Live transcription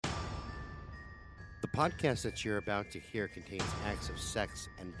The podcast that you're about to hear contains acts of sex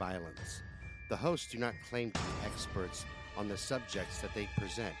and violence. The hosts do not claim to be experts on the subjects that they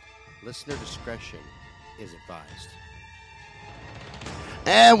present. Listener discretion is advised.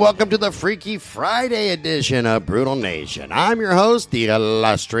 And welcome to the Freaky Friday edition of Brutal Nation. I'm your host, the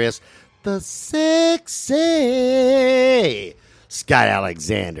illustrious, the sexy Scott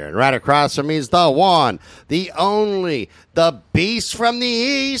Alexander. And right across from me is the one, the only, the beast from the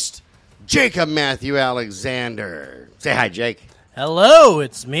east, Jacob Matthew Alexander. Say hi, Jake. Hello,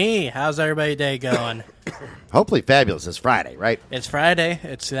 it's me. How's everybody's day going? Hopefully fabulous. It's Friday, right? It's Friday.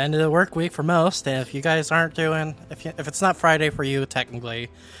 It's the end of the work week for most. And if you guys aren't doing, if it's not Friday for you, technically,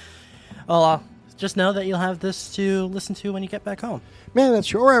 well, just know that you'll have this to listen to when you get back home. Man, that's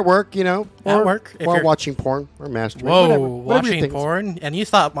sure at work, you know. At work. While watching porn or masturbating. Whoa, whatever your watching thing is. porn? And you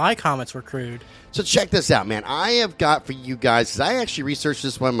thought my comments were crude. So check this out, man. I have got for you guys, because I actually researched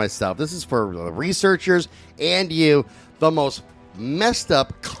this one myself. This is for the researchers and you, the most messed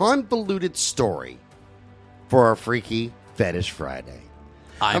up, convoluted story for our Freaky Fetish Friday.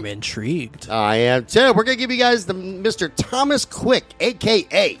 I'm intrigued. I am too. We're going to give you guys the Mr. Thomas Quick,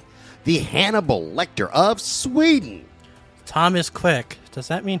 a.k.a. the Hannibal Lecter of Sweden. Thomas Quick. Does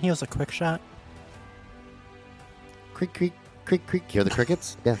that mean he was a quick shot? Creak, creak, creak, creak. Hear the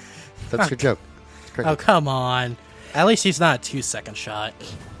crickets? Yeah, that's your joke. Oh, come on. At least he's not a 2-second shot.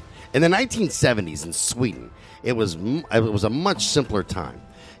 In the 1970s in Sweden, it was a much simpler time.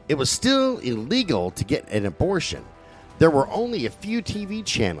 It was still illegal to get an abortion. There were only a few TV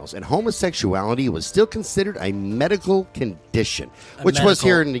channels, and homosexuality was still considered a medical condition, which was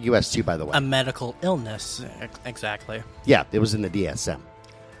here in the U.S. too, by the way. A medical illness, exactly. Yeah, it was in the DSM.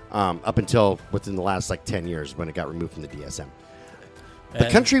 Up until within the last 10 years when it got removed from the DSM. The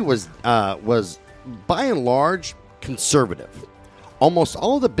country was by and large conservative. Almost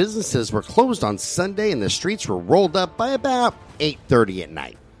all of the businesses were closed on Sunday, and the streets were rolled up by about 8:30 at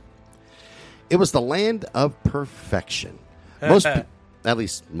night. It was the land of perfection. At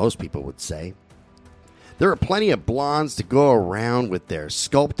least most people would say. There are plenty of blondes to go around with their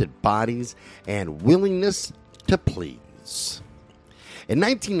sculpted bodies and willingness to please. In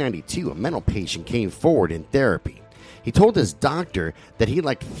 1992, a mental patient came forward in therapy. He told his doctor that he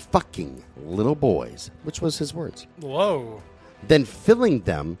liked fucking little boys, which was his words. Whoa. Then filling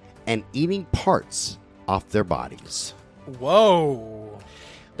them and eating parts off their bodies. Whoa.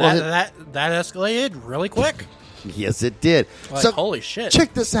 That escalated really quick. Yes, it did. Like, holy shit.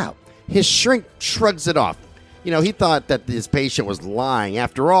 Check this out. His shrink shrugs it off. You know, he thought that his patient was lying.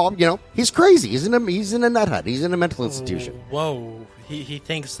 After all, you know, he's crazy. He's in a nut hut. He's in a mental institution. Whoa. He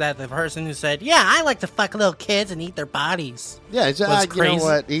thinks that the person who said, yeah, I like to fuck little kids and eat their bodies. Yeah, was you crazy. know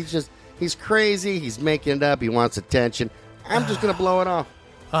what? He's crazy. He's making it up. He wants attention. I'm just going to blow it off.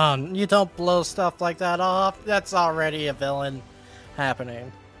 You don't blow stuff like that off. That's already a villain happening.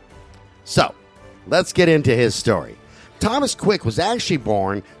 So, let's get into his story. Thomas Quick was actually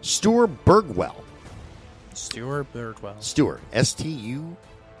born Stuart Bergwell. Stuart Birdwell. Stuart.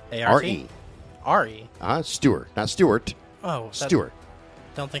 S-T-U-R-E. R-E? Stuart. Not Stuart. Oh. Stuart.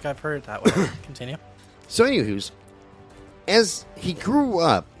 Don't think I've heard it that way. Continue. So, anywho's, as he grew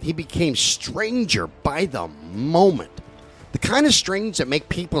up, he became stranger by the moment. The kind of strange that make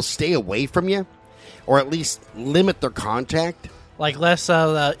people stay away from you, or at least limit their contact. Like less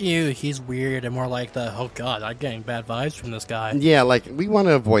ew, he's weird, and more like oh god, I'm getting bad vibes from this guy. Yeah, like, we want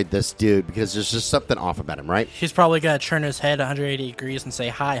to avoid this dude because there's just something off about him, right? He's probably going to turn his head 180 degrees and say,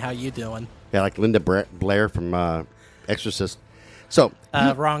 hi, how you doing? Yeah, like Linda Blair from Exorcist. So,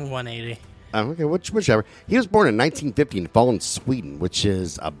 wrong 180. Okay, whichever. He was born in 1950 in Falun, Sweden, which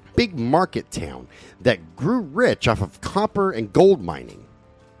is a big market town that grew rich off of copper and gold mining.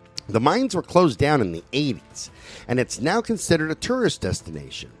 The mines were closed down in the 80s, and it's now considered a tourist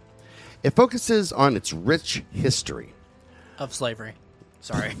destination. It focuses on its rich history. Of slavery.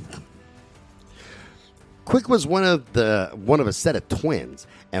 Sorry. Quick was one of a set of twins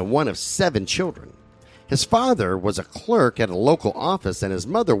and one of 7 children. His father was a clerk at a local office, and his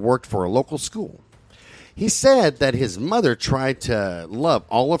mother worked for a local school. He said that his mother tried to love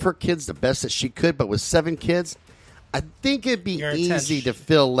all of her kids the best that she could, but with 7 kids, I think it'd be easy to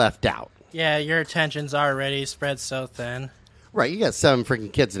feel left out. Yeah, your attention's already spread so thin. Right, you got 7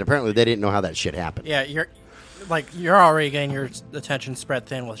 freaking kids, and apparently they didn't know how that shit happened. Yeah, you're already getting your attention spread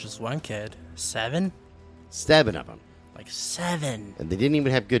thin with just one kid. 7? 7 of them. Like 7. And they didn't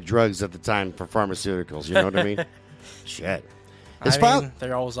even have good drugs at the time for pharmaceuticals, you know what I mean? Shit.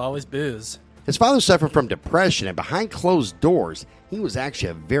 There was always booze. His father suffered from depression, and behind closed doors, he was actually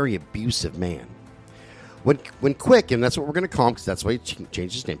a very abusive man. When Quick, and that's what we're going to call him because that's why he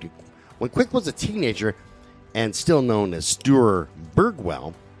changed his name to, When Quick was a teenager and still known as Stuart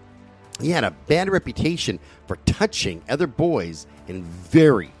Burgwell, he had a bad reputation for touching other boys in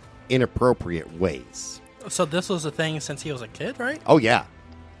very inappropriate ways. So this was a thing since he was a kid, right? Oh, yeah.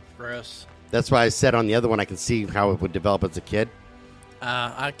 Gross. That's why I said on the other one I can see how it would develop as a kid.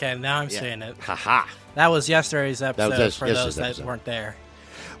 Okay, now I'm seeing it. Ha-ha. That was yesterday's episode for yesterday's those that episode. weren't there.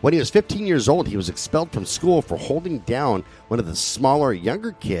 When he was 15 years old, he was expelled from school for holding down one of the smaller,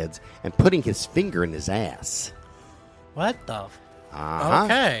 younger kids and putting his finger in his ass. What the? Uh-huh.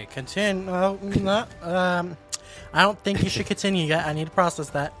 Okay, continue. I don't think you should continue yet. I need to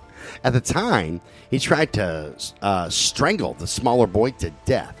process that. At the time, he tried to strangle the smaller boy to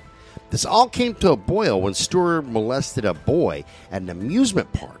death. This all came to a boil when Stuart molested a boy at an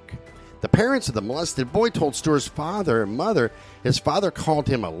amusement park. The parents of the molested boy told Stuart's father and mother his father called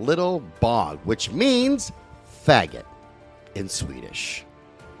him a little bog, which means faggot in Swedish.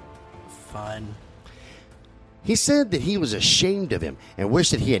 Fun. He said that he was ashamed of him and wished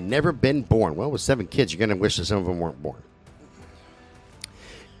that he had never been born. Well, with 7 kids, you're going to wish that some of them weren't born.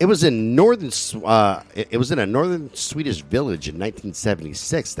 It was in a northern Swedish village in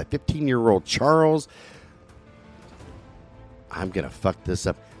 1976 that 15-year-old Charles, I'm going to fuck this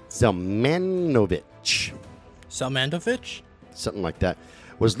up, Selmanovich, something like that,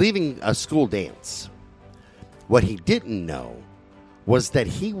 was leaving a school dance. What he didn't know was that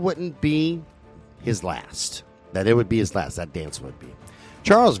he wouldn't be his last. That it would be his last. That dance would be.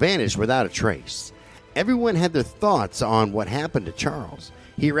 Charles vanished without a trace. Everyone had their thoughts on what happened to Charles.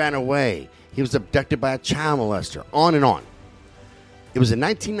 He ran away. He was abducted by a child molester. On and on. It was in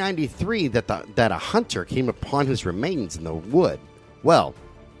 1993 that a hunter came upon his remains in the wood. Well,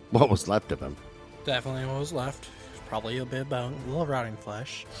 what was left of him. Definitely what was left. Probably a bit of bone, a little rotting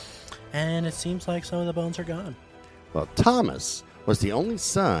flesh. And it seems like some of the bones are gone. Well, Thomas was the only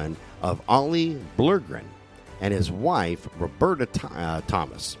son of Ollie Blurgren and his wife, Roberta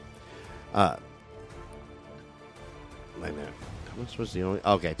Thomas. Wait a minute.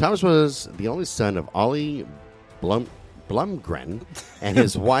 Thomas was the only son of Ollie Blumgren and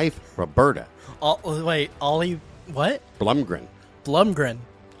his wife, Roberta. Ollie, what? Blumgren. Blumgren.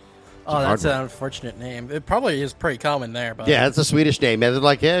 Oh, that's one. an unfortunate name. It probably is pretty common there, but Yeah, it's a Swedish name. They're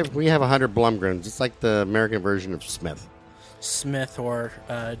like, yeah, we have 100 Blumgrens. It's like the American version of Smith. Smith or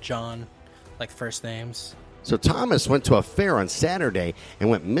John, like first names. So Thomas went to a fair on Saturday and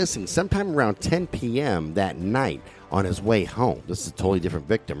went missing sometime around 10 p.m. that night on his way home. This is a totally different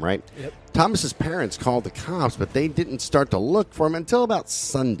victim, right? Yep. Thomas's parents called the cops, but they didn't start to look for him until about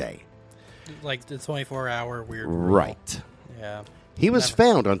Sunday. Like the 24-hour weird rule. Right. Yeah. He was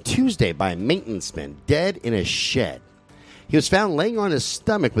found on Tuesday by a maintenance man, dead in a shed. He was found laying on his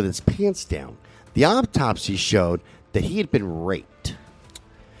stomach with his pants down. The autopsy showed that he had been raped.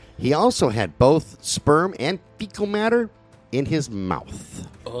 He also had both sperm and fecal matter in his mouth.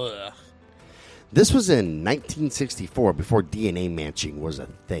 Ugh. This was in 1964, before DNA matching was a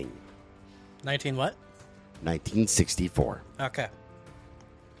thing. 19 what? 1964. Okay.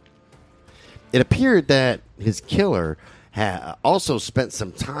 It appeared that his killer had also spent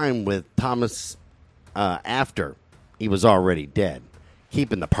some time with Thomas after he was already dead,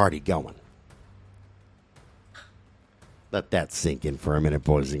 keeping the party going. Let that sink in for a minute,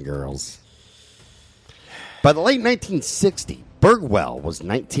 boys and girls. By the late 1960s, Burgwell was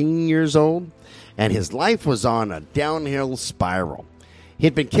 19 years old, and his life was on a downhill spiral. He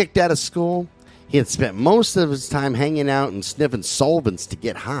had been kicked out of school. He had spent most of his time hanging out and sniffing solvents to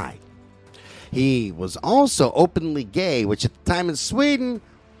get high. He was also openly gay, which at the time in Sweden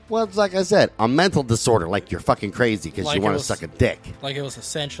was, like I said, a mental disorder, like you're fucking crazy because Like you it want to was- suck a dick. Like it was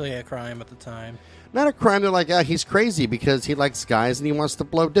essentially a crime at the time. Not a crime. They're like, he's crazy because he likes guys and he wants to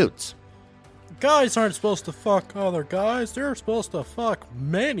blow dudes. Guys aren't supposed to fuck other guys. They're supposed to fuck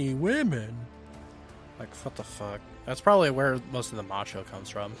many women. Like, what the fuck? That's probably where most of the macho comes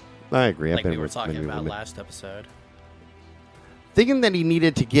from. I agree. I've Like been we were with talking many about women. last episode. Thinking that he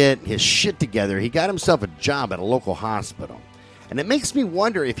needed to get his shit together, he got himself a job at a local hospital. And it makes me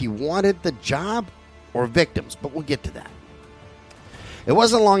wonder if he wanted the job or victims, but we'll get to that. It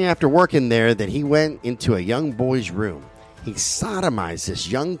wasn't long after working there that he went into a young boy's room. He sodomized this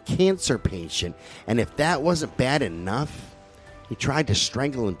young cancer patient, and if that wasn't bad enough, he tried to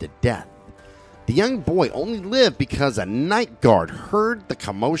strangle him to death. The young boy only lived because a night guard heard the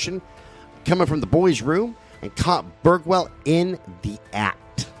commotion coming from the boy's room and caught Burgwell in the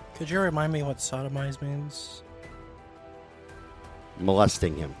act, Could you remind me what sodomize means?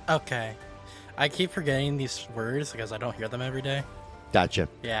 molesting him. Okay. I keep forgetting these words because I don't hear them every day. Gotcha.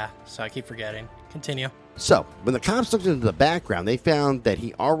 Yeah, so I keep forgetting. Continue. So, when the cops looked into the background, they found that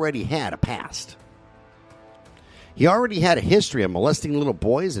he already had a past. He already had a history of molesting little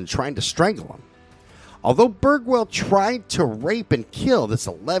boys and trying to strangle them. Although Burgwell tried to rape and kill this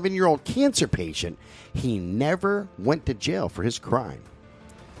 11-year-old cancer patient, he never went to jail for his crime.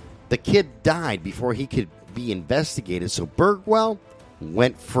 The kid died before he could be investigated, so Burgwell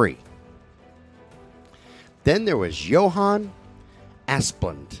went free. Then there was Johan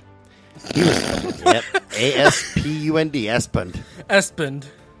Asplund. He was Aspund. Asplund. Espen.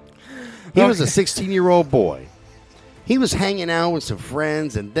 He was a 16-year-old boy. He was hanging out with some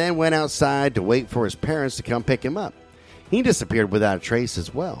friends and then went outside to wait for his parents to come pick him up. He disappeared without a trace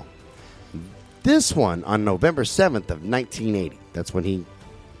as well. This one on November 7th of 1980. That's when he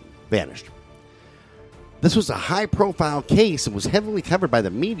vanished. This was a high-profile case and was heavily covered by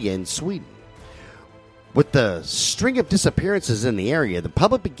the media in Sweden. With the string of disappearances in the area, the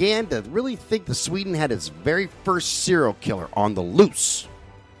public began to really think that Sweden had its very first serial killer on the loose.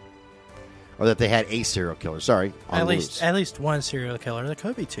 Or that they had a serial killer, sorry, on the loose. At least one serial killer. There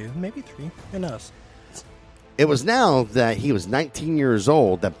could be two, maybe three. Who knows? It was now that he was 19 years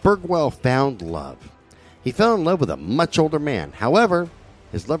old that Burgwell found love. He fell in love with a much older man. However,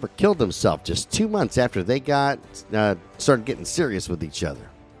 his lover killed himself just 2 months after they started getting serious with each other.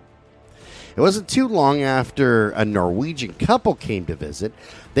 It wasn't too long after a Norwegian couple came to visit.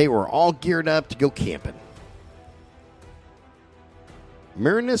 They were all geared up to go camping.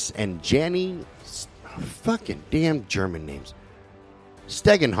 Marinus and Janny, fucking damn German names,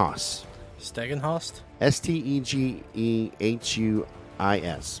 Stegenhaus. Stegenhorst? Stegenhuis.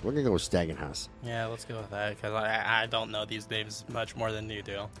 We're going to go with Stegenhaus. Yeah, let's go with that, because I don't know these names much more than you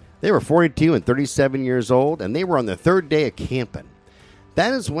do. They were 42 and 37 years old, and they were on their third day of camping.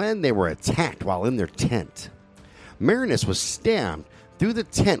 That is when they were attacked while in their tent. Marinus was stabbed through the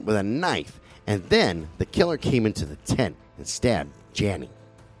tent with a knife, and then the killer came into the tent and stabbed Janny.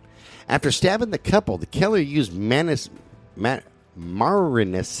 After stabbing the couple, the killer used Marinus's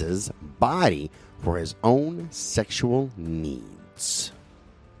body for his own sexual needs.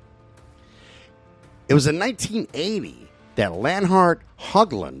 It was in 1980 that Leonhard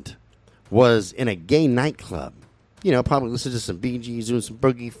Hogland was in a gay nightclub. You know, probably listening to some Bee Gees, doing some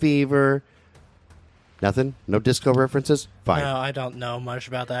Boogie Fever. Nothing? No disco references? Fine. No, I don't know much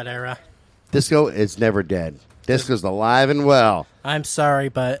about that era. Disco is never dead. Disco's alive and well. I'm sorry,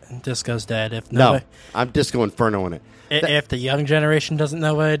 but disco's dead. If No, I'm Disco Inferno in it. If the young generation doesn't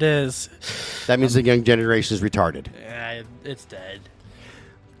know what it is, That means the young generation is retarded. it's dead.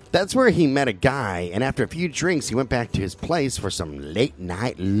 That's where he met a guy, and after a few drinks, he went back to his place for some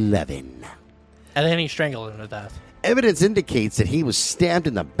late-night loving. And then he strangled him to death. Evidence indicates that he was stabbed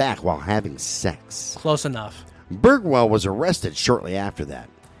in the back while having sex. Close enough. Burgwell was arrested shortly after that.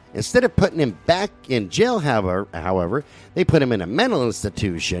 Instead of putting him back in jail, however, they put him in a mental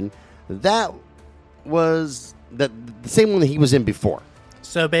institution. That was the same one that he was in before.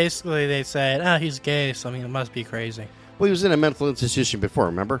 So basically they said, oh, he's gay, so I mean, it must be crazy. Well, he was in a mental institution before,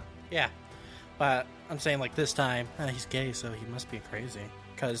 remember? Yeah. But I'm saying, like, this time, he's gay, so he must be crazy.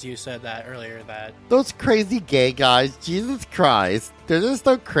 Because you said that earlier that... Those crazy gay guys, Jesus Christ. They're just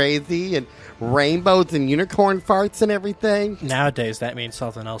so crazy, and rainbows and unicorn farts and everything. Nowadays, that means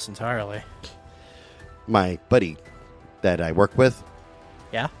something else entirely. My buddy that I work with,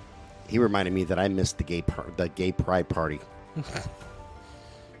 Yeah? he reminded me that I missed the gay pride party.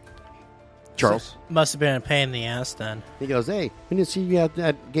 Charles? Must have been a pain in the ass then. He goes, hey, we didn't see you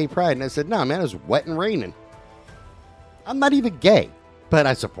at gay pride. And I said, no, man, it was wet and raining. I'm not even gay, but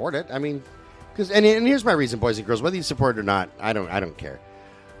I support it. I mean, and here's my reason, boys and girls, whether you support it or not, I don't care.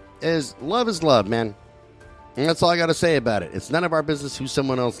 Is love, man. And that's all I got to say about it. It's none of our business who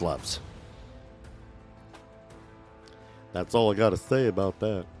someone else loves. That's all I got to say about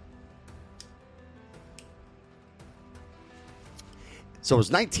that. So it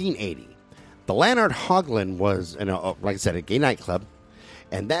was 1980. The Leonhard Hogland was, like I said, a gay nightclub.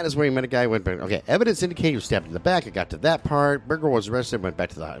 And that is where he met a guy who went back. Okay, evidence indicated he was stabbed in the back. I got to that part. Burgwell was arrested, went back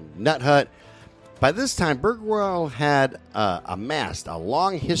to the nut hut. By this time, Burgwell had amassed a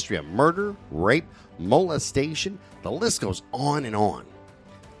long history of murder, rape, molestation. The list goes on and on.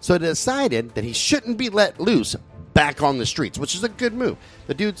 So they decided that he shouldn't be let loose back on the streets, which is a good move.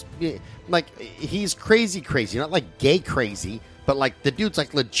 The dude's, like, he's crazy. Not like gay crazy, but like the dude's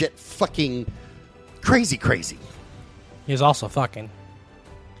like legit fucking crazy. He's also fucking.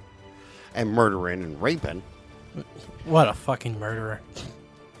 And murdering and raping. What a fucking murderer.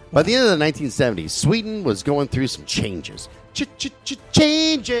 By the end of the 1970s, Sweden was going through some changes.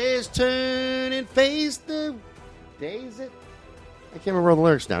 Changes, turn and face the days. I can't remember all the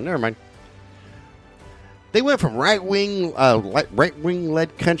lyrics now. Never mind. They went from right-wing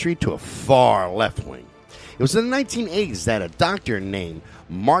led country to a far left wing. It was in the 1980s that a doctor named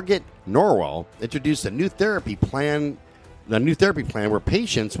Margaret Norwell introduced a new therapy plan where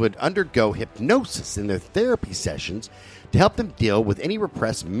patients would undergo hypnosis in their therapy sessions to help them deal with any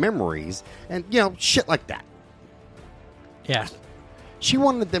repressed memories and, shit like that. Yeah. She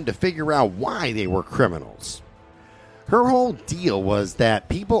wanted them to figure out why they were criminals. Her whole deal was that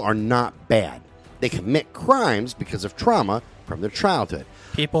people are not bad. They commit crimes because of trauma from their childhood.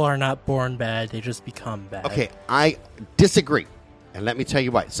 People are not born bad, they just become bad. Okay, I disagree. And let me tell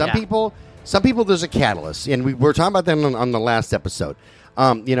you why. Some people, there's a catalyst. And we were talking about that on the last episode.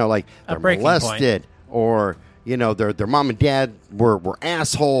 Like they're molested or, their mom and dad were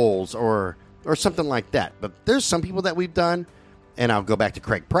assholes or something like that. But there's some people that we've done, and I'll go back to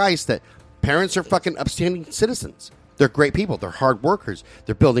Craig Price, that parents are fucking upstanding citizens. They're great people. They're hard workers.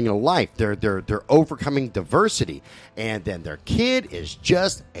 They're building a life. They're overcoming diversity. And then their kid is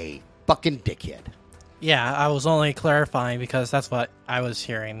just a fucking dickhead. Yeah, I was only clarifying because that's what I was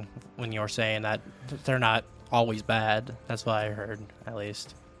hearing when you were saying that they're not always bad. That's what I heard, at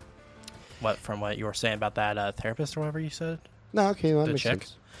least. From what you were saying about that therapist or whatever you said? No, okay, well, that makes chick.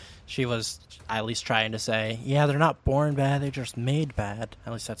 sense. She was at least trying to say, yeah, they're not born bad, they're just made bad.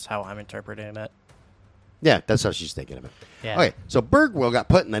 At least that's how I'm interpreting it. Yeah, that's how she's thinking of it. Yeah. Okay, so Bergwell got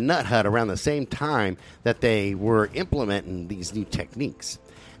put in the nut hut around the same time that they were implementing these new techniques.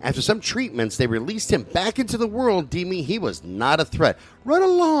 After some treatments, they released him back into the world, deeming he was not a threat. Run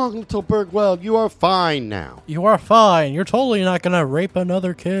along, little Bergwell. You are fine now. You are fine. You're totally not going to rape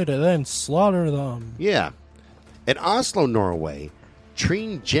another kid and then slaughter them. Yeah. In Oslo, Norway,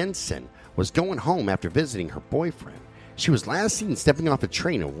 Trine Jensen was going home after visiting her boyfriend. She was last seen stepping off a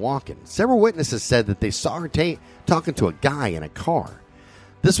train and walking. Several witnesses said that they saw her talking to a guy in a car.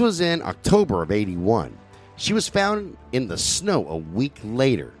 This was in October of 81. She was found in the snow a week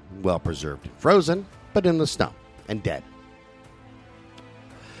later, well preserved and frozen, but in the snow and dead.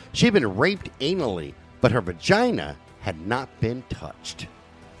 She had been raped anally, but her vagina had not been touched.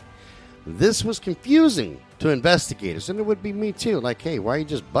 This was confusing to investigators, and it would be me too. Like, hey, why are you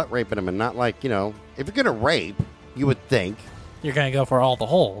just butt raping him and not like, if you're going to rape, you would think you're going to go for all the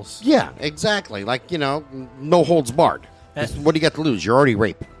holes. Yeah, exactly. Like, no holds barred. What do you got to lose? You're already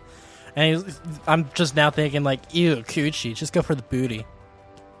raped. And I'm just now thinking, like, ew, coochie. Just go for the booty.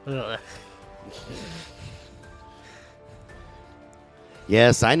 Ugh.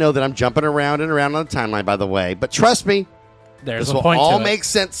 Yes, I know that I'm jumping around and around on the timeline, by the way. But trust me, this will all make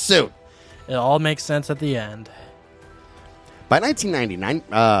sense soon. It all makes sense at the end. By 1999,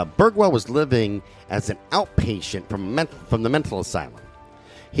 Bergwell was living as an outpatient from the mental asylum.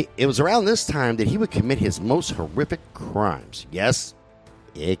 It was around this time that he would commit his most horrific crimes. Yes,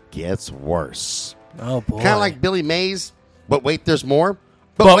 it gets worse. Oh, boy. Kind of like Billy Mays, but wait, there's more.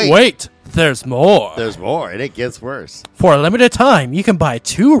 But wait, there's more. There's more, and it gets worse. For a limited time, you can buy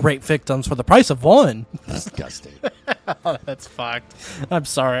 2 rape victims for the price of 1. Disgusting. Oh, that's fucked. I'm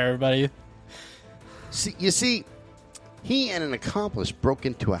sorry, everybody. You see, he and an accomplice broke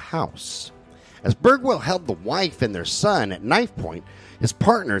into a house. As Bergwell held the wife and their son at knife point, his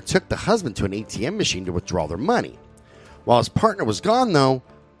partner took the husband to an ATM machine to withdraw their money. While his partner was gone, though,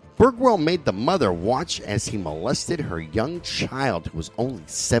 Bergwell made the mother watch as he molested her young child, who was only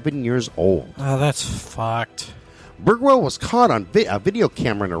 7 years old. Oh, that's fucked. Bergwell was caught on a video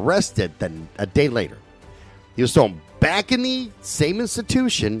camera and arrested then a day later. He was thrown back in the same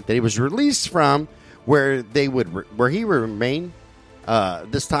institution that he was released from, where he would remain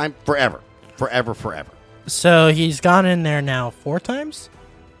this time forever. So he's gone in there now 4 times,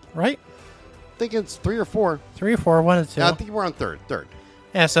 right? I think it's 3 or 4. 3 or 4, 1 and 2. I think we're on third.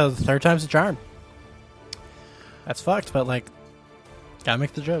 Yeah, so the 3rd time's a charm. That's fucked, but gotta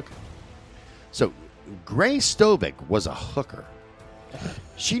make the joke. So Grace Stovik was a hooker.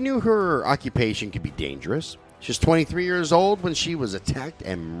 She knew her occupation could be dangerous. She was 23 years old when she was attacked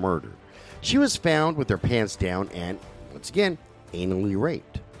and murdered. She was found with her pants down and, once again, anally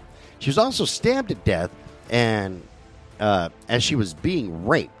raped. She was also stabbed to death, and as she was being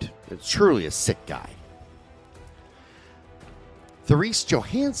raped. It's truly a sick guy. Therese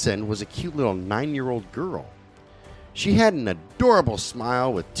Johansson was a cute little 9-year-old girl. She had an adorable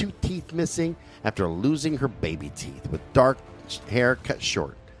smile with 2 teeth missing after losing her baby teeth, with dark hair cut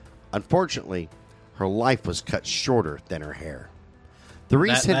short. Unfortunately, her life was cut shorter than her hair.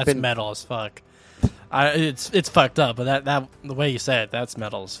 That's metal as fuck. It's fucked up, but that the way you said it, that's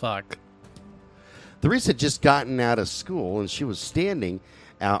metal as fuck. Therese had just gotten out of school, and she was standing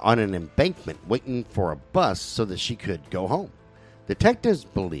on an embankment waiting for a bus so that she could go home. Detectives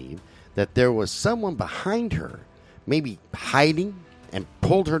believe that there was someone behind her, maybe hiding, and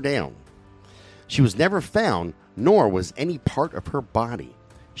pulled her down. She was never found, nor was any part of her body.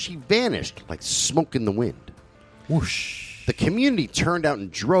 She vanished like smoke in the wind. Whoosh. The community turned out in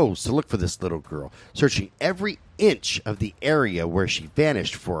droves to look for this little girl, searching every inch of the area where she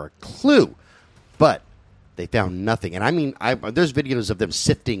vanished for a clue. But they found nothing. And I mean, there's videos of them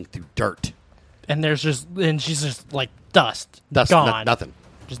sifting through dirt. And she's just like dust. Dust, gone. Nothing.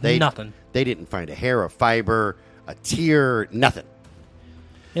 Just nothing. They didn't find a hair, a fiber, a tear, nothing.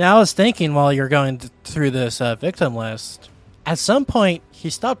 You know, I was thinking while you're going through this victim list, at some point he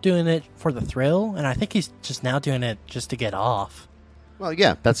stopped doing it for the thrill, and I think he's just now doing it just to get off. Well,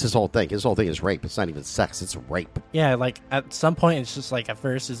 yeah, that's his whole thing. His whole thing is rape. It's not even sex. It's rape. Yeah, like at some point it's just like at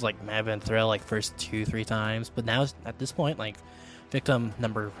first it's like may have been thrill like first 2-3 times, but now at this point like victim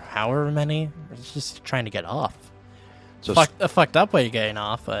number however many, it's just trying to get off. So A fucked up way of getting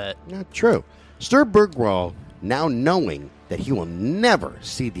off, but not true. Stir Bergwall, now knowing that he will never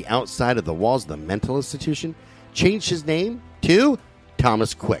see the outside of the walls of the mental institution, changed his name to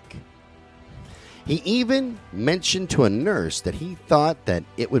Thomas Quick. He even mentioned to a nurse that he thought that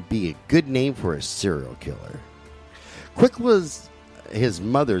it would be a good name for a serial killer. Quick was his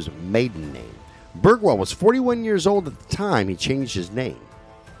mother's maiden name. Bergwall was 41 years old at the time he changed his name.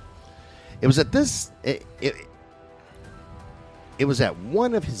 It was at this... It was at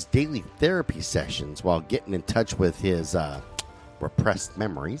one of his daily therapy sessions while getting in touch with his repressed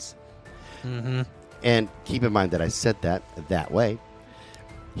memories. Mm-hmm. And keep in mind that I said that way.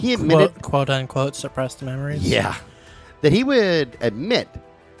 He admitted... Quote unquote, suppressed memories? Yeah. That he would admit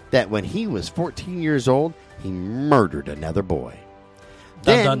that when he was 14 years old, he murdered another boy.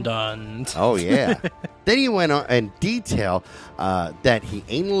 Dun, dun, dun. Oh, yeah. Then he went on in detail that he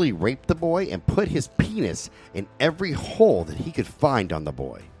anally raped the boy and put his penis in every hole that he could find on the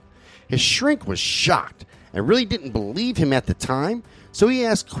boy. His shrink was shocked and really didn't believe him at the time, so he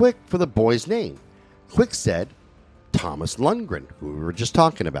asked Quick for the boy's name. Quick said, Thomas Lundgren, who we were just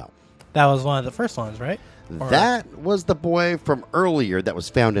talking about. That was one of the first ones, right? That was the boy from earlier that was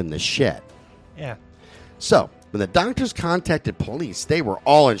found in the shed. Yeah. So, when the doctors contacted police, they were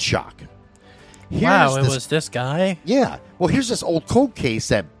all in shock. It was this guy? Yeah. Well, here's this old cold case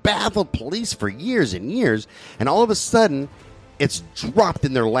that baffled police for years and years, and all of a sudden, it's dropped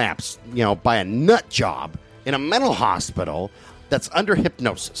in their laps, by a nut job in a mental hospital that's under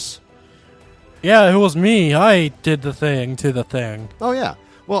hypnosis. Yeah, it was me. I did the thing to the thing. Oh, yeah.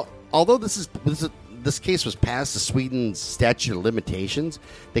 Well, although this case was past the Sweden's statute of limitations,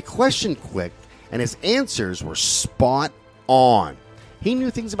 they questioned Quick, and his answers were spot on. He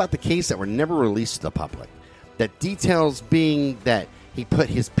knew things about the case that were never released to the public. That details being that he put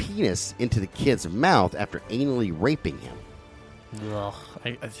his penis into the kid's mouth after anally raping him. Ugh,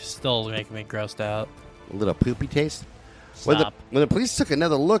 it's still making me grossed out. A little poopy taste? Stop. When the police took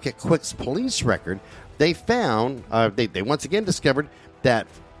another look at Quick's police record, they found, they once again discovered that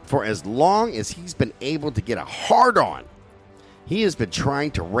for as long as he's been able to get a hard-on, he has been trying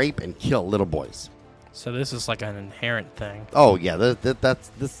to rape and kill little boys. So this is like an inherent thing. Oh, yeah,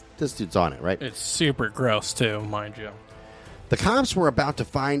 this dude's on it, right? It's super gross, too, mind you. The cops were about to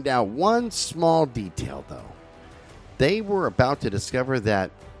find out one small detail, though. They were about to discover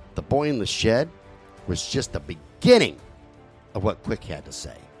that the boy in the shed was just the beginning of what Quick had to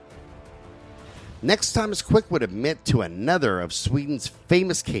say. Next time, Quick would admit to another of Sweden's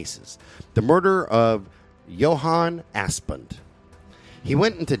famous cases, the murder of Johan Asplund. He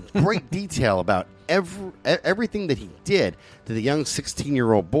went into great detail about everything that he did to the young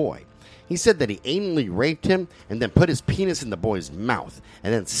 16-year-old boy. He said that he anally raped him and then put his penis in the boy's mouth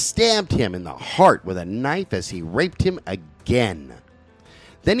and then stabbed him in the heart with a knife as he raped him again.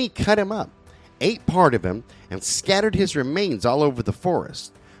 Then he cut him up, ate part of him, and scattered his remains all over the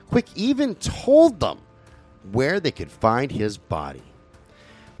forest. Quick even told them where they could find his body.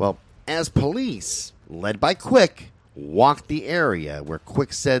 Well, as police, led by Quick, walked the area where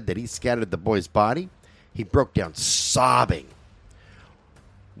Quick said that he scattered the boy's body, he broke down sobbing.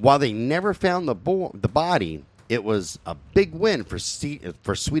 While they never found the body, it was a big win for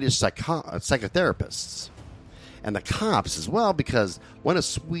Swedish psychotherapists. And the cops as well, because one of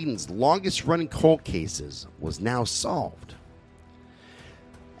Sweden's longest-running cold cases was now solved.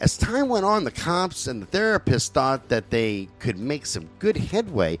 As time went on, the cops and the therapists thought that they could make some good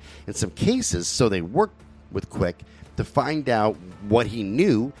headway in some cases, so they worked with Quick to find out what he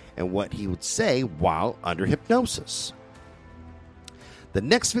knew and what he would say while under hypnosis. The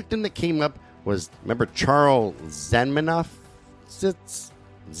next victim that came up was, remember Charles Zelmanovitz.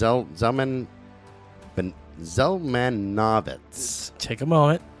 Take a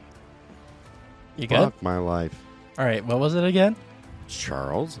moment. You good? Fuck my life. All right, what was it again?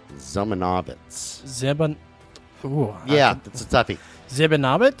 Charles Zimanowicz. Ooh, Yeah, it's a toughie.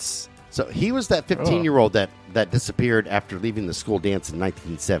 Zibanowicz? So he was that 15-year-old that disappeared after leaving the school dance in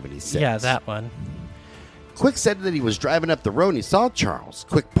 1976. Yeah, that one. Quick said that he was driving up the road and he saw Charles.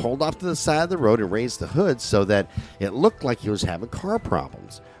 Quick pulled off to the side of the road and raised the hood so that it looked like he was having car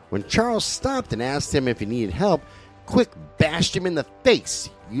problems. When Charles stopped and asked him if he needed help, Quick bashed him in the face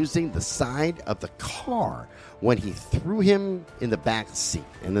using the side of the car when he threw him in the back seat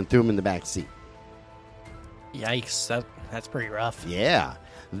and then threw him in the back seat. Yikes, that's pretty rough. Yeah.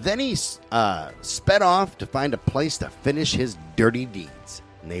 Then he sped off to find a place to finish his dirty deeds.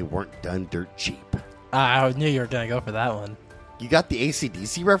 And they weren't done dirt cheap. I knew you were going to go for that one. You got the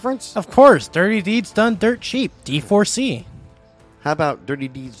AC/DC reference? Of course, dirty deeds done dirt cheap. D4C. How about dirty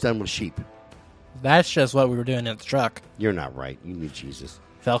deeds done with sheep? That's just what we were doing in the truck. You're not right. You need Jesus.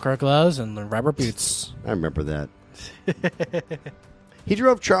 Velcro gloves and the rubber boots. I remember that. He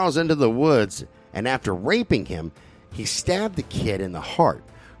drove Charles into the woods, and after raping him, he stabbed the kid in the heart.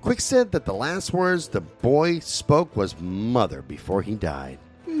 Quick said that the last words the boy spoke was mother before he died.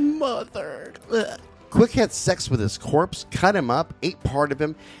 Mother. Ugh. Quick had sex with his corpse, cut him up, ate part of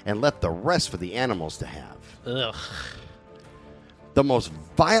him, and left the rest for the animals to have. Ugh. The most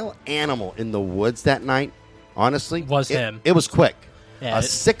vile animal in the woods that night, honestly, Was him. It was Quick. Yeah, A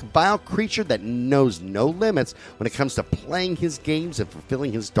sick, vile creature that knows no limits when it comes to playing his games and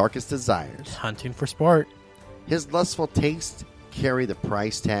fulfilling his darkest desires. Hunting for sport. His lustful tastes carry the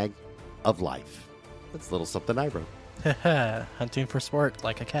price tag of life. That's a little something I wrote. Hunting for sport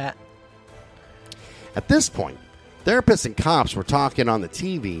like a cat. At this point, therapists and cops were talking on the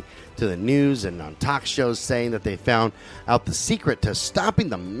TV to the news and on talk shows saying that they found out the secret to stopping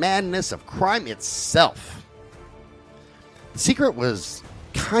the madness of crime itself. The secret was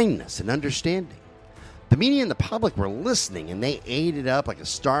kindness and understanding. The media and the public were listening, and they ate it up like a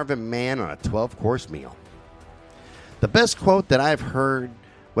starving man on a 12-course meal. The best quote that I've heard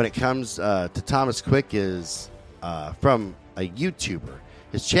when it comes to Thomas Quick is from a YouTuber.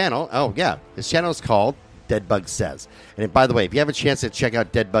 His channel is called Deadbug Says. And by the way, if you have a chance to check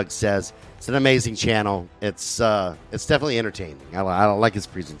out Deadbug Says, it's an amazing channel. It's definitely entertaining. I like his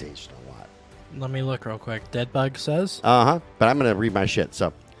presentation a lot. Let me look real quick. Deadbug Says? But I'm going to read my shit.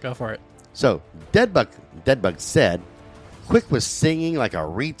 So Go for it. So Deadbug said, Quick was singing like a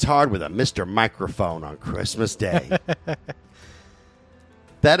retard with a Mr. Microphone on Christmas Day.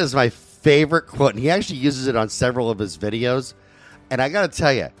 That is my favorite quote. And he actually uses it on several of his videos. And I got to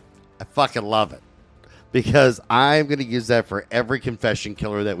tell you, I fucking love it. Because I'm going to use that for every confession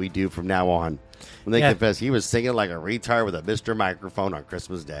killer that we do from now on. When they confess, he was singing like a retard with a Mr. Microphone on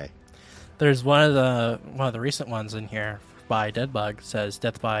Christmas Day. There's one of the recent ones in here by Deadbug says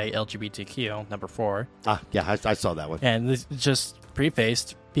death by LGBTQ number 4. Yeah, I saw that one. And this is just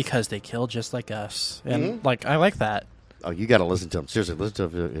prefaced because they kill just like us. And I like that. Oh, you got to listen to him. Seriously,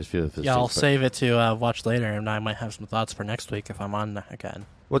 listen to him. Yeah, I'll save it to watch later, and I might have some thoughts for next week if I'm on again.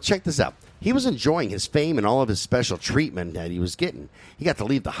 Well, check this out. He was enjoying his fame and all of his special treatment that he was getting. He got to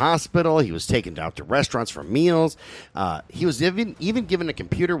leave the hospital. He was taken out to restaurants for meals. He was even given a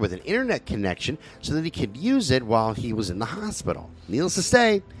computer with an internet connection so that he could use it while he was in the hospital. Needless to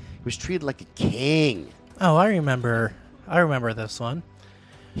say, he was treated like a king. Oh, I remember this one.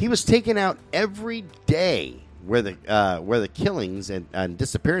 He was taken out every day where the killings and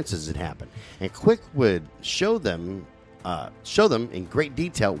disappearances had happened, and Quick would show them in great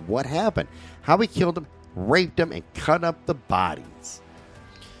detail what happened, how he killed them, raped them, and cut up the bodies.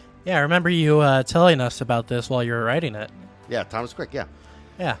 Yeah, I remember you telling us about this while you were writing it. Yeah, Thomas Quick. Yeah.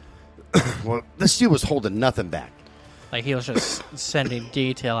 Yeah. Well, this dude was holding nothing back. Like he was just sending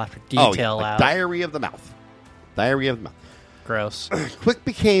detail after detail out. Diary of the mouth. Diary of the mouth. Gross. Quick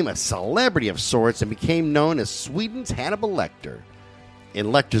became a celebrity of sorts and became known as Sweden's Hannibal Lecter. In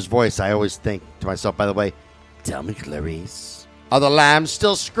Lecter's voice, I always think to myself, by the way, tell me, Clarice, are the lambs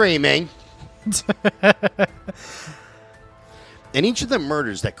still screaming? In each of the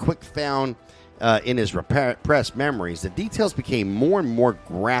murders that Quick found in his repressed memories, the details became more and more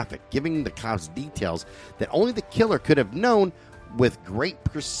graphic, giving the cops details that only the killer could have known with great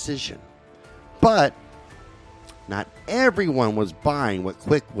precision. But not everyone was buying what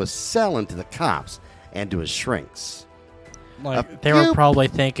Quick was selling to the cops and to his shrinks. Like they were probably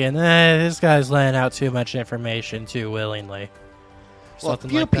thinking, this guy's laying out too much information too willingly. Well, a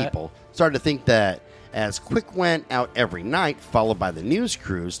few people started to think that as Quick went out every night, followed by the news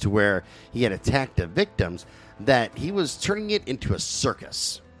crews to where he had attacked the victims, that he was turning it into a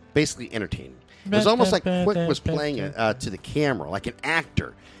circus, basically entertaining. It was almost like Quick was playing to the camera, like an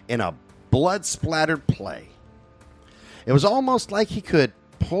actor in a blood-splattered play. It was almost like he could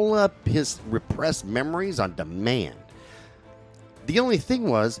pull up his repressed memories on demand. The only thing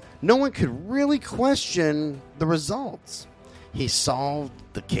was, no one could really question the results. He solved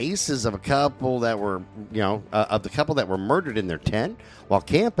the cases of a couple that were, of the couple that were murdered in their tent while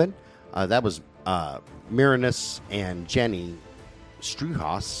camping. That was Miranus and Jenny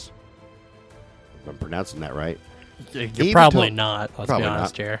Struhaus. If I'm pronouncing that right. You're probably not. Let's be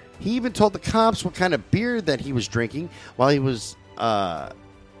honest here. He even told the cops what kind of beer that he was drinking while he was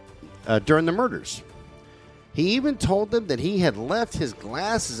during the murders. He even told them that he had left his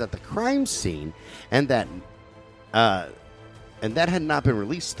glasses at the crime scene, and that had not been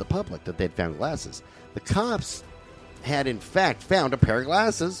released to the public, that they'd found glasses. The cops had, in fact, found a pair of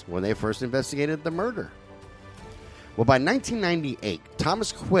glasses when they first investigated the murder. Well, by 1998,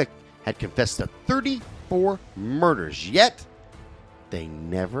 Thomas Quick had confessed to 34 murders, yet they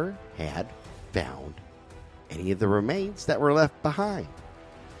never had found any of the remains that were left behind.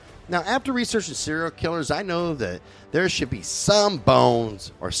 Now, after researching serial killers, I know that there should be some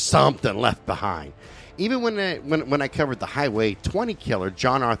bones or something left behind. Even when I covered the Highway 20 killer,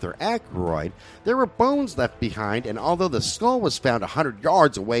 John Arthur Aykroyd, there were bones left behind, and although the skull was found 100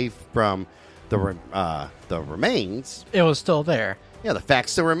 yards away from the remains, it was still there. Yeah, the fact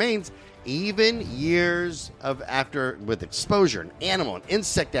still remains, even years after with exposure and animal and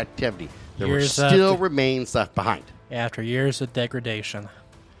insect activity, there were still remains left behind. After years of degradation.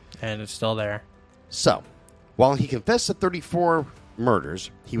 And it's still there. So, while he confessed to 34 murders,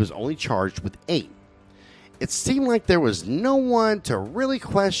 he was only charged with 8. It seemed like there was no one to really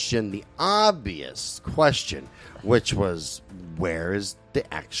question the obvious question, which was, where is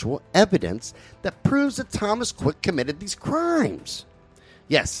the actual evidence that proves that Thomas Quick committed these crimes?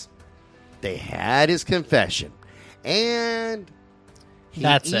 Yes, they had his confession, and he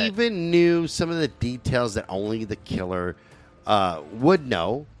even knew some of the details that only the killer would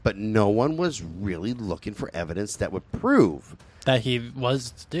know, but no one was really looking for evidence that would prove that he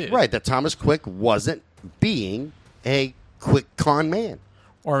was the dude. Right, that Thomas Quick wasn't being a quick con man.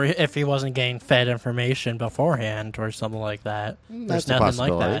 Or if he wasn't getting fed information beforehand or something like that. There's nothing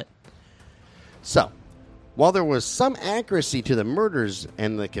like that. So, while there was some accuracy to the murders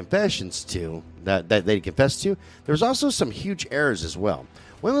and the confessions that they confessed to, there was also some huge errors as well.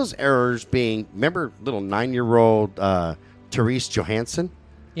 One of those errors being, remember little 9-year-old Therese Johansson?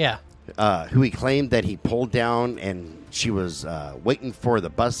 Yeah. Who he claimed that he pulled down and she was waiting for the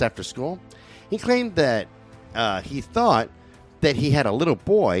bus after school. He claimed that he thought that he had a little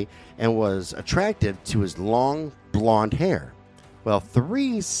boy and was attracted to his long blonde hair. Well,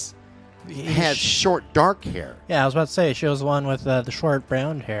 Therese had short dark hair. Yeah, I was about to say, she was the one with the short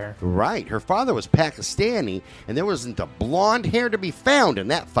brown hair. Right. Her father was Pakistani, and there wasn't a blonde hair to be found in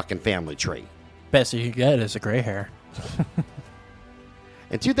that fucking family tree. Best you could get is a gray hair.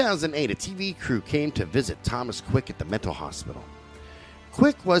 In 2008, a TV crew came to visit Thomas Quick at the mental hospital.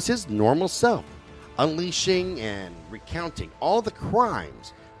 Quick was his normal self, unleashing and recounting all the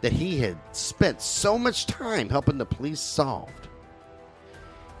crimes that he had spent so much time helping the police solve.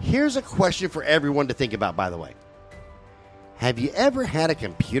 Here's a question for everyone to think about, by the way. Have you ever had a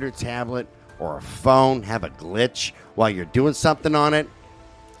computer tablet or a phone have a glitch while you're doing something on it?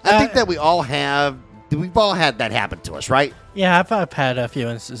 I think that we all have. We've all had that happen to us, right? Yeah, I've had a few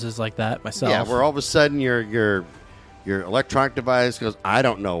instances like that myself. Yeah, where all of a sudden your electronic device goes, I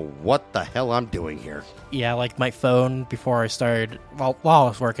don't know what the hell I'm doing here. Yeah, like my phone before I started, while I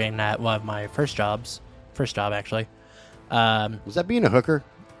was working at one of my first job actually. Was that being a hooker?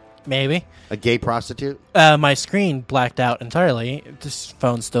 Maybe. A gay prostitute? My screen blacked out entirely. This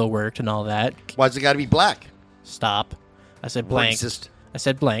phone still worked and all that. Why's it got to be black? Stop. I said blanked. Racist. I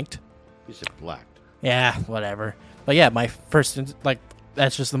said blanked. You said blacked. Yeah, whatever. But yeah, my first,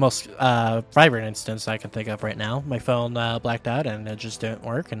 that's just the most vibrant instance I can think of right now. My phone blacked out and it just didn't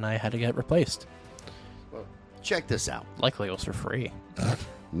work and I had to get it replaced. Well, check this out. Luckily it was for free.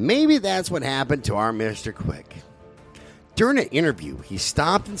 Maybe that's what happened to our Mr. Quick. During an interview, he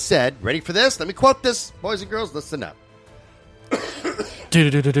stopped and said, ready for this? Let me quote this. Boys and girls, listen up.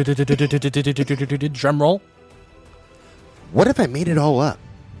 Drum roll. What if I made it all up?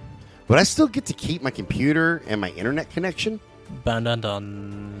 Would I still get to keep my computer and my internet connection? Dun, dun,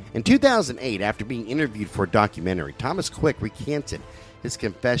 dun. In 2008, after being interviewed for a documentary, Thomas Quick recanted his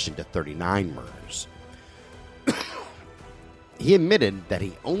confession to 39 murders. He admitted that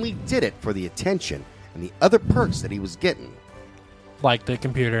he only did it for the attention and the other perks that he was getting. Like the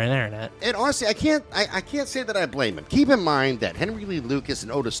computer and internet. And honestly, I can't say that I blame him. Keep in mind that Henry Lee Lucas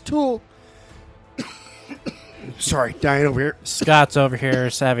and Otis Toole Sorry, dying over here. Scott's over here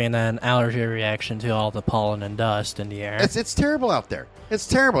is having an allergy reaction to all the pollen and dust in the air. It's terrible out there. It's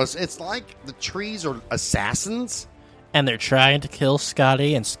terrible. It's like the trees are assassins. And they're trying to kill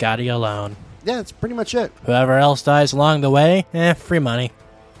Scotty and Scotty alone. Yeah, that's pretty much it. Whoever else dies along the way, free money.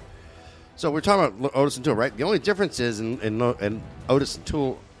 So we're talking about Otis and Toole, right? The only difference is in Otis and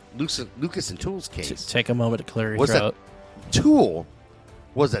Toole, Lucas and Toole's case. Take a moment to clear your was throat. That Toole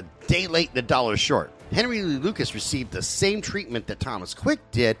was a day late and $1 short. Henry Lee Lucas received the same treatment that Thomas Quick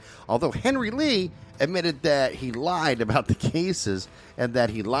did, although Henry Lee admitted that he lied about the cases and that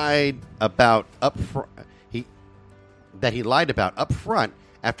he lied about up front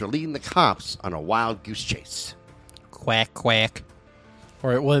after leading the cops on a wild goose chase. Quack, quack.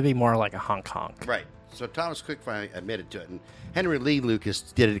 Or it would be more like a honk honk. Right. So Thomas Quick finally admitted to it, and Henry Lee Lucas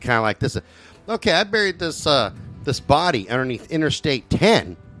did it kind of like this. Okay, I buried this body underneath Interstate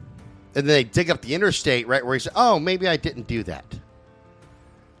 10, and they dig up the interstate right where he said, oh, maybe I didn't do that.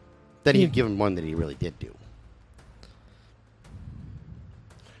 Then he'd given one that he really did do.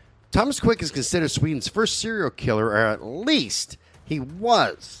 Thomas Quick is considered Sweden's first serial killer, or at least he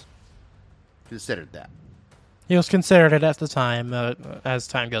was considered that. He was considered it at the time. As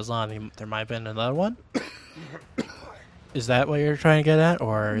time goes on, there might have been another one. Is that what you're trying to get at?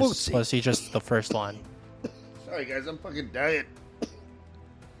 Or was he just the first one? Sorry, guys. I'm fucking dying.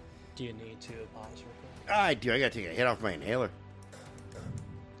 Do you need to pause real quick? I do. I got to take a hit off my inhaler.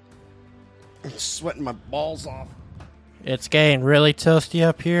 I'm sweating my balls off. It's getting really toasty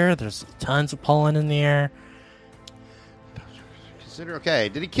up here. There's tons of pollen in the air. Consider, okay,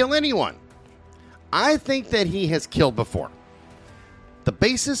 did he kill anyone? I think that he has killed before. The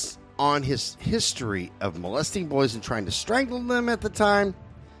basis on his history of molesting boys and trying to strangle them at the time,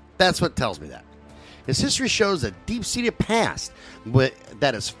 that's what tells me that. His history shows a deep-seated past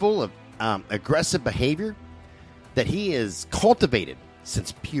that is full of aggressive behavior that he has cultivated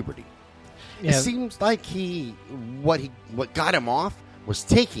since puberty. Yeah. It seems like what got him off was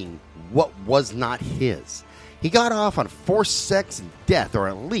taking what was not his. He got off on forced sex and death, or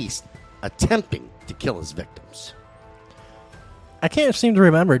at least attempting to kill his victims. I can't seem to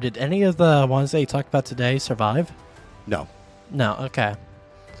remember. Did any of the ones that you talked about today survive? No. No, okay.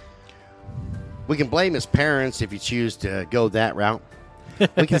 We can blame his parents if you choose to go that route.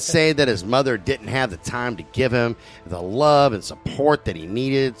 We can say that his mother didn't have the time to give him the love and support that he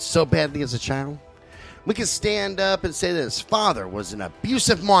needed so badly as a child. We can stand up and say that his father was an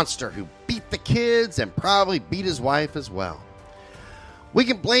abusive monster who beat the kids and probably beat his wife as well. We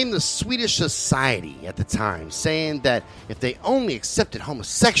can blame the Swedish society at the time, saying that if they only accepted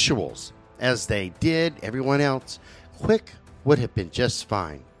homosexuals as they did everyone else, Quick would have been just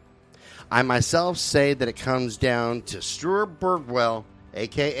fine. I myself say that it comes down to Stuart Birdwell,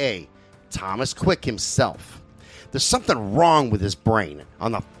 a.k.a. Thomas Quick himself. There's something wrong with his brain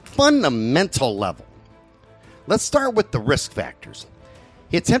on the fundamental level. Let's start with the risk factors.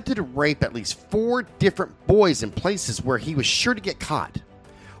 He attempted to rape at least 4 different boys in places where he was sure to get caught.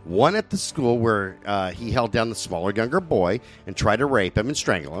 One at the school where he held down the smaller, younger boy and tried to rape him and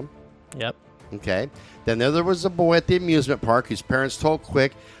strangle him. Yep. Okay. Then there was a boy at the amusement park whose parents told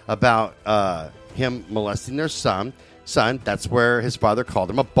Quick about him molesting their son. That's where his father called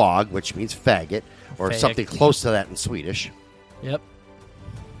him a bog, which means faggot, or something close to that in Swedish. Yep.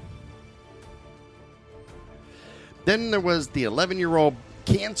 Then there was the 11-year-old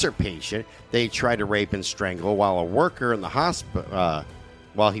cancer patient they tried to rape and strangle while a worker in the hospital,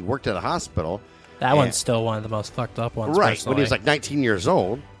 while he worked at a hospital. That one's still one of the most fucked up ones. Right, personally. when he was like 19 years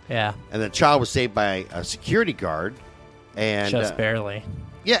old. Yeah. And the child was saved by a security guard. And just barely.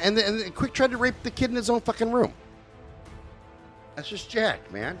 Yeah, and then Quick tried to rape the kid in his own fucking room. That's just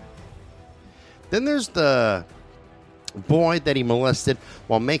jacked, man. Then there's the boy that he molested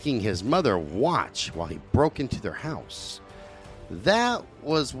while making his mother watch while he broke into their house. That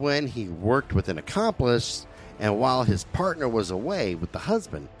was when he worked with an accomplice, and while his partner was away with the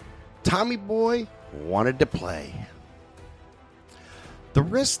husband, Tommy Boy wanted to play. The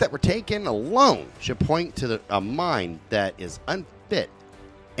risks that were taken alone should point to a mind that is unfit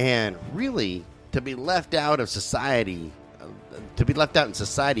and really to be left out of society. To be left out in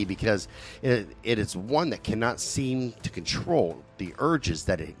society because it is one that cannot seem to control the urges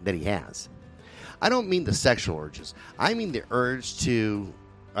that he has. I don't mean the sexual urges. I mean the urge to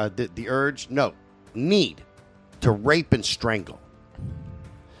need to rape and strangle.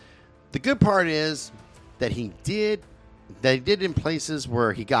 The good part is that he did in places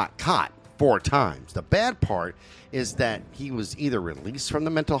where he got caught 4 times. The bad part is that he was either released from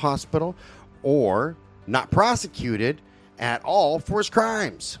the mental hospital or not prosecuted at all for his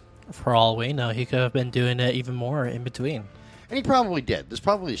crimes. For all we know, he could have been doing it even more in between. And he probably did. There's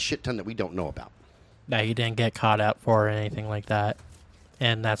probably a shit ton that we don't know about. That he didn't get caught out for or anything like that.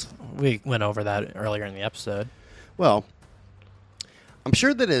 And we went over that earlier in the episode. Well, I'm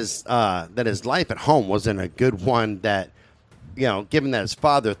sure that his life at home wasn't a good one. That, given that his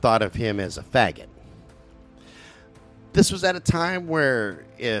father thought of him as a faggot. This was at a time where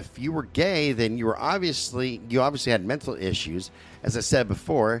if you were gay, then you obviously had mental issues. As I said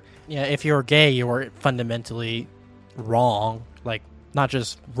before. Yeah, if you were gay, you were fundamentally wrong. Like, not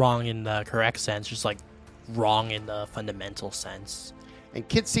just wrong in the correct sense, just like wrong in the fundamental sense. And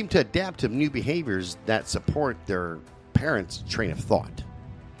kids seem to adapt to new behaviors that support their parents' train of thought.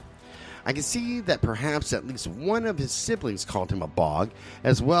 I can see that perhaps at least one of his siblings called him a bog,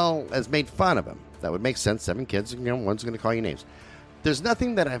 as well as made fun of him. That would make sense. 7 kids, one's going to call you names. There's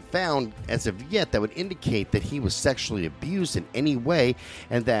nothing that I've found as of yet that would indicate that he was sexually abused in any way,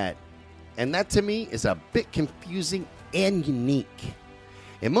 and that to me is a bit confusing and unique.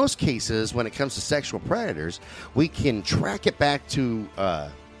 In most cases, when it comes to sexual predators, we can track it back to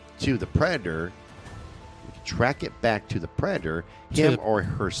the predator. We can track it back to the predator, him or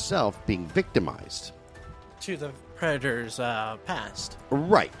herself being victimized. To the predator's past.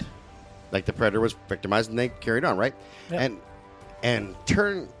 Right. Like the predator was victimized and they carried on, right? Yep. And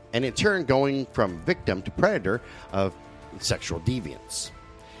in turn going from victim to predator of sexual deviance.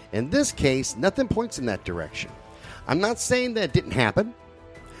 In this case, nothing points in that direction. I'm not saying that it didn't happen.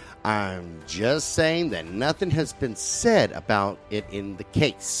 I'm just saying that nothing has been said about it in the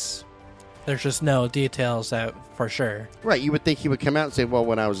case. There's just no details that for sure. Right, you would think he would come out and say, well,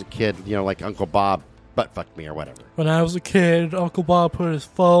 when I was a kid, like Uncle Bob butt fucked me or whatever. When I was a kid, Uncle Bob put his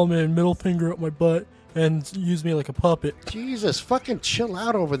thumb and middle finger up my butt and used me like a puppet. Jesus, fucking chill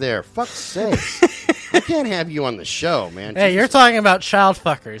out over there. Fuck's sake. I can't have you on the show, man. Hey, Jesus. You're talking about child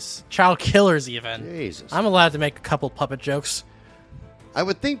fuckers. Child killers, even. Jesus. I'm allowed to make a couple puppet jokes. I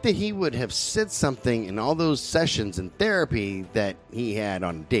would think that he would have said something in all those sessions in therapy that he had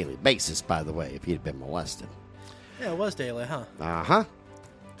on a daily basis, by the way, if he had been molested. Yeah, it was daily, huh? Uh-huh.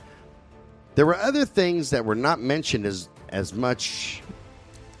 There were other things that were not mentioned as much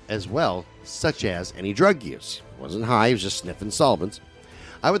as well, such as any drug use. He wasn't high, he was just sniffing solvents.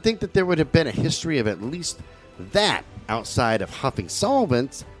 I would think that there would have been a history of at least that outside of huffing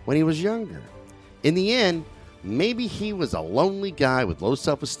solvents when he was younger. In the end, maybe he was a lonely guy with low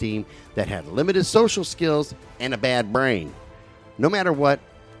self-esteem that had limited social skills and a bad brain. No matter what,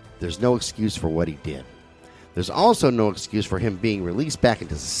 there's no excuse for what he did. There's also no excuse for him being released back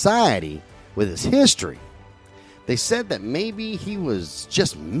into society with his history. They said that maybe he was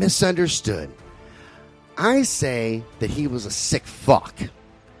just misunderstood. I say that he was a sick fuck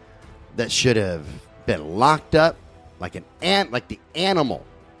that should have been locked up like the animal,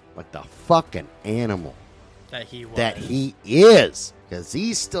 like the fucking animal that he was. That he is, because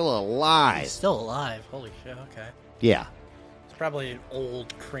he's still alive. He's still alive. Holy shit! Okay. Yeah. He's probably an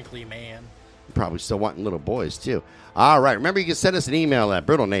old, crinkly man. Probably still wanting little boys too. All right. Remember, you can send us an email at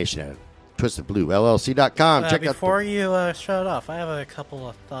brutalnation@twistedbluellc.com. Check before you shut off, I have a couple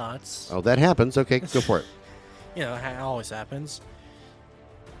of thoughts. Oh, that happens. Okay, go for it. It always happens.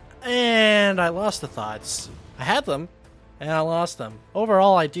 And I lost the thoughts. I had them, and I lost them.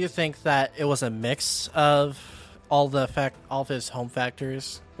 Overall, I do think that it was a mix of all of his home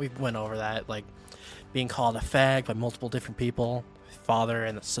factors. We went over that, like being called a fag by multiple different people, father,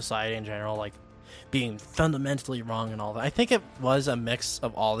 and society in general, like being fundamentally wrong and all that. I think it was a mix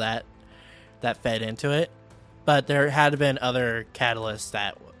of all that fed into it, but there had been other catalysts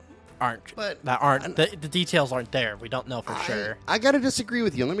that aren't. The details aren't there. We don't know for sure. I got to disagree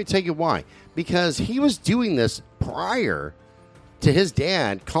with you. Let me tell you why. Because he was doing this prior to his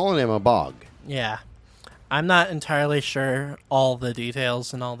dad calling him a bog. Yeah. I'm not entirely sure all the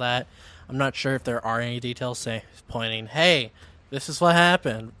details and all that. I'm not sure if there are any details pointing, hey, this is what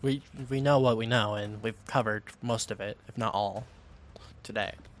happened. We know what we know, and we've covered most of it, if not all,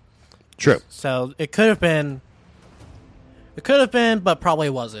 today. True. So it could have been, but probably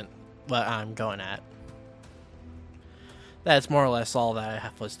wasn't what I'm going at. That's more or less all that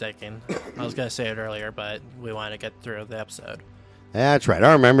I was thinking. I was going to say it earlier, but we wanted to get through the episode. That's right.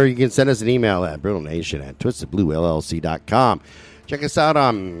 I remember you can send us an email at brutalnation@twistedbluellc.com. Check us out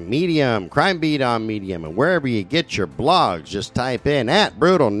on Medium, Crime Beat on Medium, and wherever you get your blogs, just type in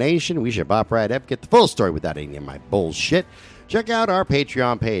 @BrutalNation. We should pop right up, get the full story without any of my bullshit. Check out our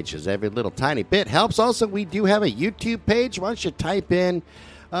Patreon page, because every little tiny bit helps. Also, we do have a YouTube page. Why don't you type in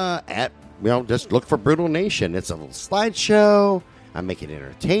just look for Brutal Nation. It's a little slideshow. I make it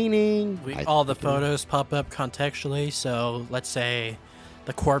entertaining. All the photos pop up contextually. So let's say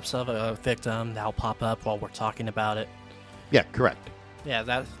the corpse of a victim that'll pop up while we're talking about it. Yeah, correct.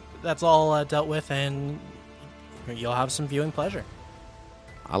 Yeah, that's all dealt with, and you'll have some viewing pleasure.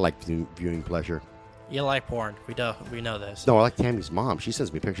 I like viewing pleasure. You like porn. We know this. No, I like Tammy's mom. She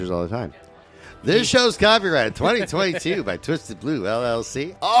sends me pictures all the time. This show's copyrighted 2022 by Twisted Blue,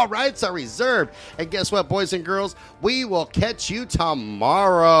 LLC. All rights are reserved. And guess what, boys and girls? We will catch you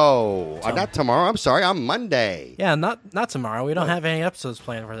tomorrow. Not tomorrow. I'm sorry. On Monday. Yeah, not tomorrow. We don't have any episodes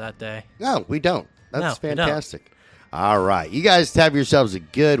planned for that day. No, we don't. That's No, we don't. fantastic. All right. You guys have yourselves a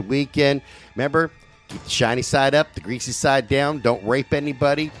good weekend. Remember, keep the shiny side up, the greasy side down. Don't rape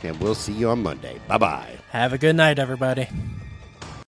anybody. And we'll see you on Monday. Bye-bye. Have a good night, everybody.